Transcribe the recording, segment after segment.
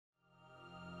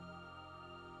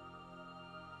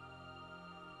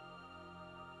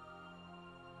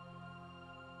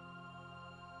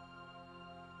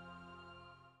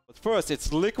But first,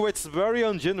 it's Liquid's very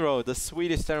own Jinro, the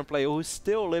Swedish Terran player who's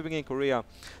still living in Korea,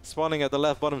 spawning at the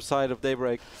left bottom side of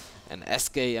Daybreak, and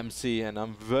SKMC. And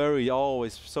I'm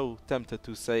always so tempted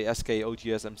to say SK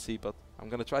OGS MC, but I'm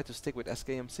gonna try to stick with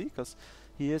SKMC because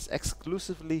he is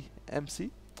exclusively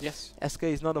MC. Yes. SK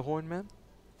is not a horn man.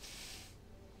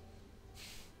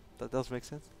 That does make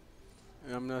sense.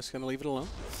 I'm just gonna leave it alone.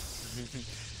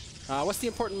 What's the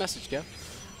important message, Kev?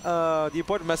 The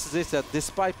important message is that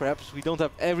despite perhaps we don't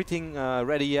have everything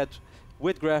ready yet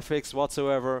with graphics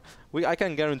whatsoever, I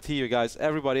can guarantee you guys,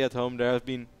 everybody at home,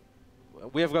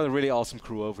 we have got a really awesome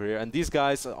crew over here. And these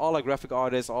guys, all our graphic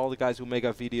artists, all the guys who make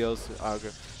our videos, our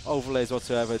overlays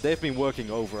whatsoever, they've been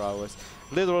working over hours.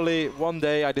 Literally, one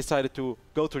day I decided to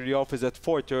go to the office at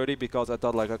 4:30 because I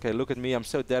thought like, okay, look at me, I'm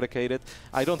so dedicated.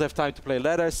 I don't have time to play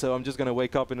ladder, so I'm just going to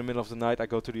wake up in the middle of the night. I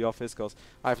go to the office because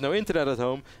I have no internet at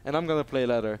home, and I'm going to play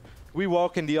ladder. We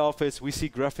walk in the office, we see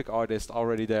graphic artists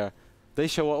already there. They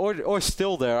show up, or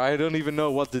still there. I don't even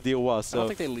know what the deal was. So I don't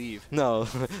think they leave. No,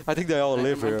 I think they all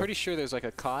live here. I'm pretty sure there's like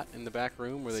a cot in the back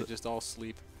room where they just all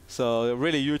sleep. So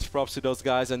really huge props to those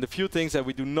guys, and the few things that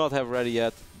we do not have ready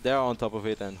yet, they're on top of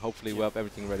it, and hopefully we'll have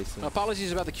everything ready soon.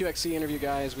 Apologies about the QXC interview,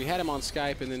 guys. We had him on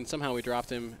Skype, and then somehow we dropped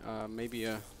him. Maybe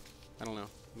I don't know.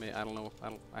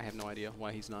 I have no idea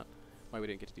why we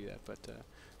didn't get to do that. But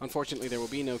unfortunately, there will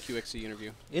be no QXC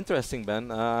interview. Interesting,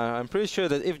 Ben. I'm pretty sure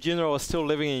that if Jinro was still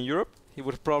living in Europe, he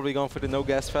would have probably gone for the no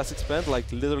gas fast expand, like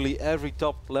literally every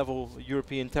top level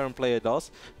European Terran player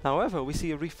does. However, we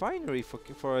see a refinery for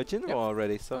Jinro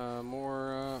already. So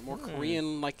more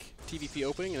Korean like TVP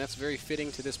opening, and that's very fitting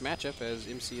to this matchup, as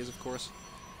MC is of course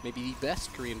maybe the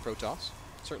best Korean Protoss,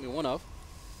 certainly one of.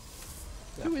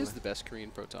 Definitely. Who is the best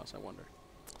Korean Protoss, I wonder?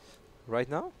 Right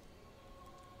now?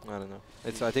 I don't know.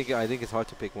 It's I think it's hard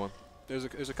to pick one.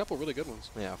 There's a couple really good ones.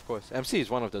 Yeah, of course. MC is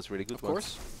one of those really good ones. Of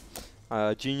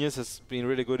course. Genius has been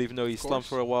really good, even though he slumped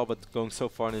for a while, but going so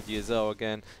far in the GSL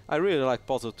again. I really like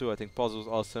Puzzle too. I think Puzzle's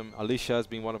awesome. Alicia has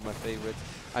been one of my favorites.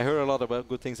 I heard a lot about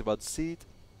good things about Seed.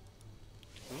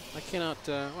 I cannot.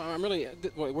 Well, I'm really.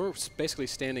 We're basically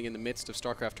standing in the midst of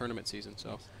StarCraft tournament season,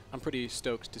 so I'm pretty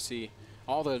stoked to see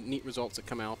all the neat results that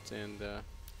come out. And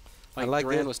like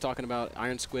Duran was talking about,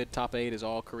 Iron Squid top 8 is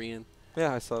all Korean.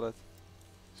 Yeah, I saw that.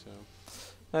 So.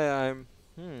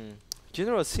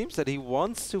 Jinro seems that he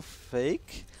wants to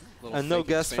fake a no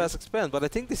gas fast expand, but I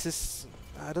think this is,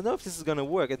 I don't know if this is going to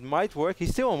work. It might work. He's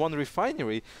still on one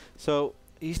refinery, so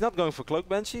he's not going for cloak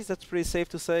banshees. That's pretty safe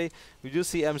to say. We do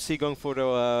see MC going for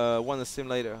the one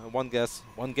assimilator,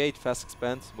 one gate fast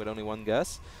expand with only one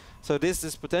gas. So this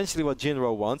is potentially what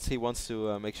Jinro wants. He wants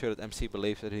to make sure that MC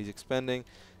believes that he's expanding.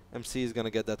 MC is going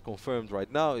to get that confirmed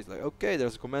right now. He's like, okay,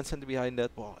 there's a command center behind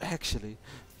that. Well, actually,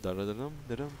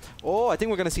 oh, I think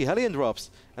we're going to see Hellion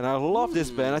drops. And I love this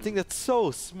ban. I think that's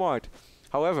so smart.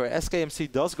 However,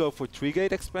 SKMC does go for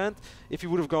 3-gate expand. If he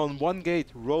would have gone 1 gate,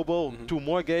 Robo, 2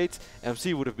 more gates,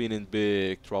 MC would have been in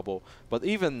big trouble. But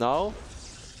even now,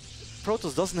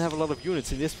 Protoss doesn't have a lot of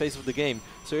units in this phase of the game.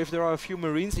 So if there are a few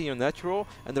Marines in your natural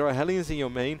and there are Hellions in your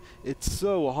main, it's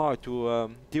so hard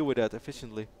to deal with that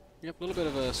efficiently. Yep, a little bit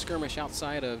of a skirmish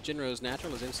outside of Jinro's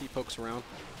natural as MC pokes around.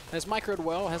 Has microed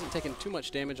well, hasn't taken too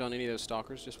much damage on any of those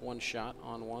stalkers, just one shot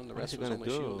on one, the rest was only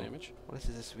shield damage. What is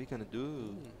this week gonna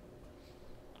do?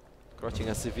 Crouching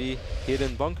SCV,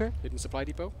 hidden bunker? Hidden supply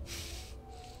depot.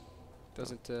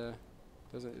 Doesn't,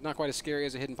 not quite as scary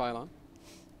as a hidden pylon.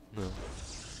 No.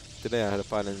 Today I had a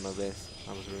pylon in my base.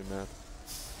 I was really mad.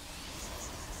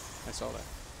 I saw that.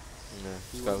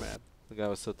 Yeah, you were mad. The guy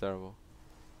was so terrible.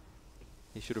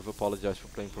 He should have apologized for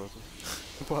playing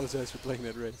Protoss. Apologize for playing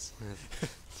that race.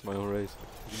 It's my own race.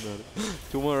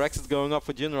 2 more exits going up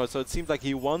for Jinro, so it seems like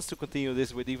he wants to continue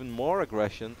this with even more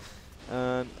aggression.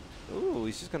 And ooh,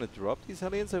 he's just gonna drop these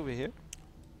Hellions over here.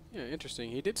 Yeah,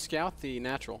 interesting. He did scout the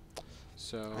natural,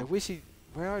 so I wish he.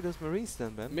 Where are those Marines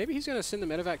then, Ben? Maybe he's gonna send the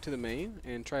medevac to the main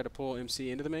and try to pull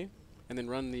MC into the main, and then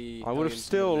run the. I would have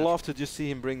still loved to just see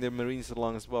him bring the Marines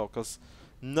along as well, because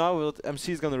now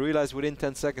MC is going to realize within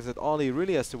 10 seconds that all he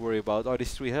really has to worry about are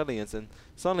these 3 Hellions, and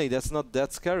suddenly that's not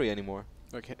that scary anymore.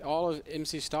 Okay, all of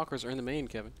MC's stalkers are in the main,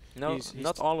 Kevin. No,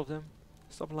 not all of them.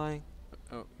 Stop lying.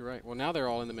 Oh, you're right. Well, now they're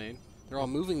all in the main. They're all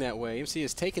moving that way. MC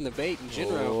has taken the bait, and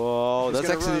Jinro oh, that's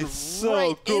actually so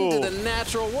right cool. into the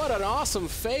natural. What an awesome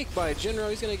fake by Jinro.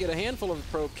 He's going to get a handful of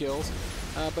probe kills.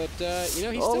 But, you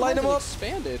know, he still hasn't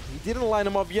expanded. He didn't line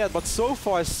him up yet, but so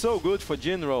far so good for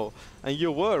Jinro. And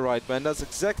you were right, man. That's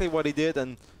exactly what he did.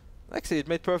 And actually, it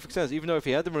made perfect sense. Even though if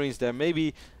he had the Marines there,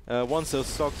 maybe once those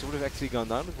stocks would have actually gone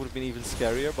down, it would have been even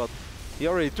scarier. But he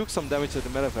already took some damage at the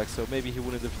medevac, so maybe he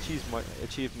wouldn't have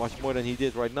achieved much more than he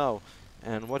did right now.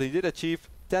 And what he did achieve,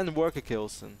 10 worker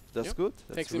kills, and that's good.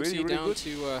 That's Takes really, MC really down good.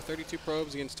 to 32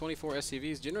 probes against 24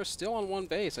 SCVs. Jinro's still on one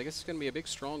base. I guess it's going to be a big,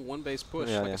 strong one-base push,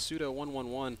 like a pseudo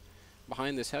 1-1-1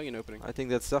 behind this Hellion opening. I think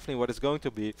that's definitely what it's going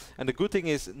to be. And the good thing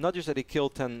is, not just that he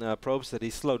killed 10 probes, that he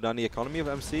slowed down the economy of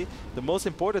MC. The most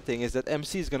important thing is that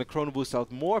MC is going to chrono boost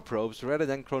out more probes rather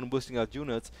than chrono boosting out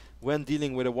units when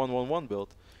dealing with a 1-1-1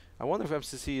 build. I wonder if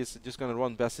MCC is just going to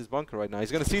run past his bunker right now.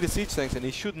 He's going to see the siege tanks, and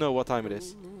he should know what time it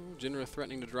is. Jinro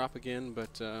threatening to drop again,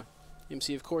 but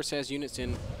MC, of course, has units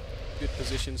in good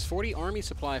positions. 40 army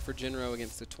supply for Jinro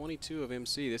against the 22 of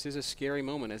MC. This is a scary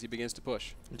moment as he begins to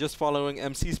push. Just following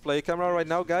MC's play camera right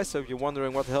now, guys. So if you're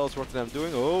wondering what the hell is Rotterdam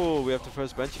doing, oh, we have the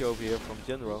first Banshee over here from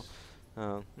Jinro.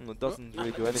 It doesn't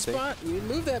really do anything. Spot. You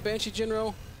move that Banshee,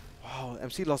 Jinro. Wow,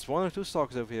 MC lost 1 or 2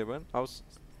 stalkers over here, man.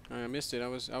 I missed it. I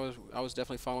was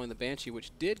definitely following the Banshee,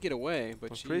 which did get away,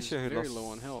 but she's sure very low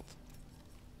on health.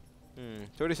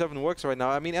 37 works right now.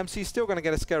 I mean, MC is still going to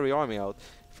get a scary army out.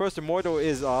 First Immortal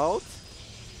is out.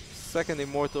 Second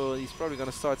Immortal, he's probably going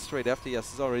to start straight after.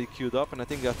 Yes, it's already queued up, and I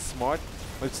think that's smart.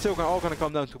 But it's still all going to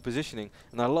come down to positioning.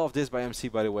 And I love this by MC,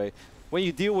 by the way. When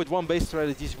you deal with one base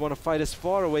strategies, you want to fight as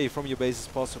far away from your base as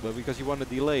possible because you want to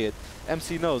delay it.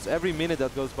 MC knows every minute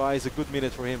that goes by is a good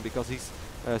minute for him because he's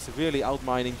severely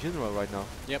outmining Jinro right now.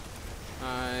 Yep.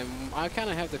 I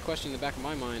kind of have the question in the back of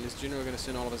my mind, is Jinro going to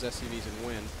send all of his SCVs and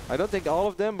win? I don't think all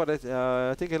of them, but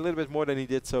I think a little bit more than he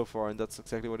did so far, and that's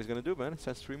exactly what he's going to do, man. He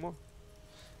sends 3 more.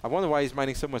 I wonder why he's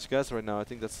mining so much gas right now. I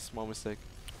think that's a small mistake.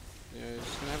 Yeah,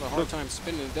 he's going to have a hard time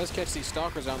spinning. It does catch these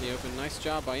stalkers out in the open. Nice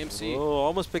job by MC. Oh,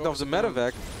 almost picked off the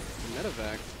medevac.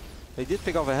 Medevac. He did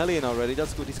pick off a Hellion already.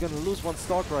 That's good. He's going to lose 1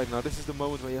 stalk right now. This is the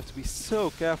moment where you have to be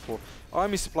so careful.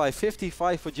 Army supply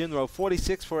 55 for Jinro,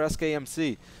 46 for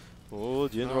SKMC. Oh,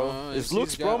 Jinro. It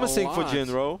looks promising for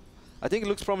Jinro. I think it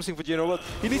looks promising for Jinro, but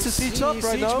he needs to siege up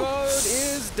right now.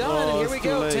 Siege mode is done, and here we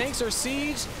go. Tanks are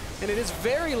sieged, and it is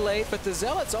very late, but the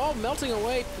Zealots all melting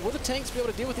away. Will the tanks be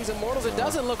able to deal with these Immortals? It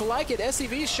doesn't look like it.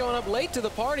 SCV's showing up late to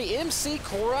the party. MC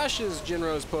crushes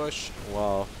Jinro's push.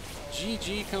 Wow.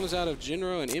 GG comes out of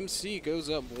Jinro, and MC goes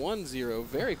up 1-0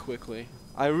 very quickly.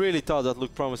 I really thought that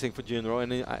looked promising for Jinro,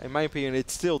 and in my opinion, it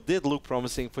still did look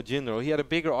promising for Jinro. He had a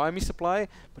bigger army supply,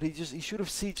 but he should have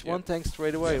sieged 1 tank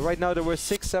straight away. Right now, there were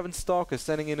 6-7 stalkers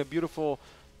standing in a beautiful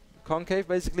concave,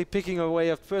 basically picking away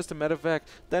at first the medevac,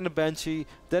 then the Banshee,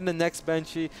 then the next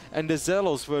Banshee, and the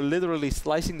Zealots were literally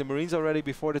slicing the Marines already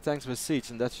before the tanks were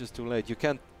sieged, and that's just too late. You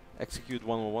can't execute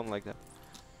 1-on-1 like that.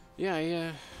 Yeah,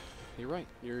 you're right.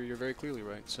 You're very clearly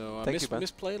right. So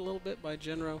misplayed a little bit by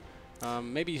Jinro.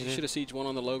 Maybe he should have sieged 1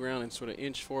 on the low ground and sort of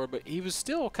inched forward, but he was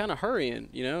still kind of hurrying.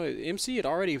 You know, MC had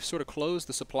already sort of closed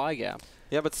the supply gap.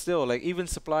 Yeah, but still, like even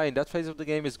supply in that phase of the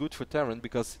game is good for Terran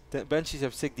because Banshees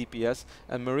have 6 DPS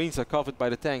and Marines are covered by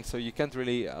the tanks, so you can't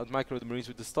really out-micro the Marines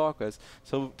with the Stalkers.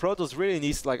 So Protoss really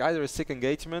needs like either a sick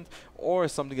engagement or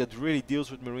something that really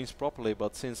deals with Marines properly.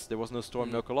 But since there was no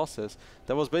Storm, no Colossus,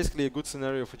 that was basically a good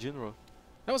scenario for Jinro.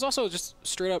 That was also just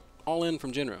straight up all in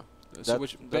from Jinro. So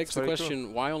which begs the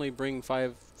question, why only bring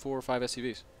 4 or 5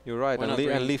 SCVs? You're right,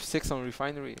 and leave 6 on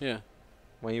refinery. Yeah.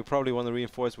 When you probably want to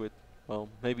reinforce with, well,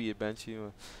 maybe a Banshee.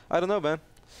 I don't know, man.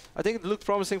 I think it looked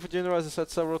promising for Jinro, as I said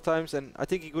several times, and I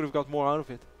think he could have got more out of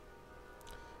it.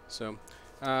 So,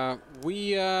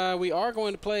 we are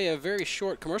going to play a very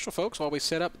short commercial, folks, while we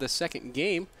set up the second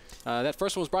game. That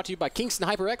first one was brought to you by Kingston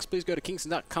HyperX. Please go to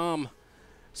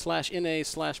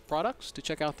kingston.com/NA/products to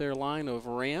check out their line of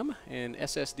RAM and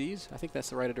SSDs. I think that's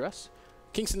the right address.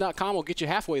 Kingston.com will get you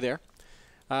halfway there.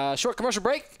 Short commercial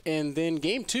break, and then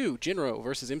game 2, Jinro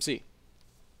versus MC.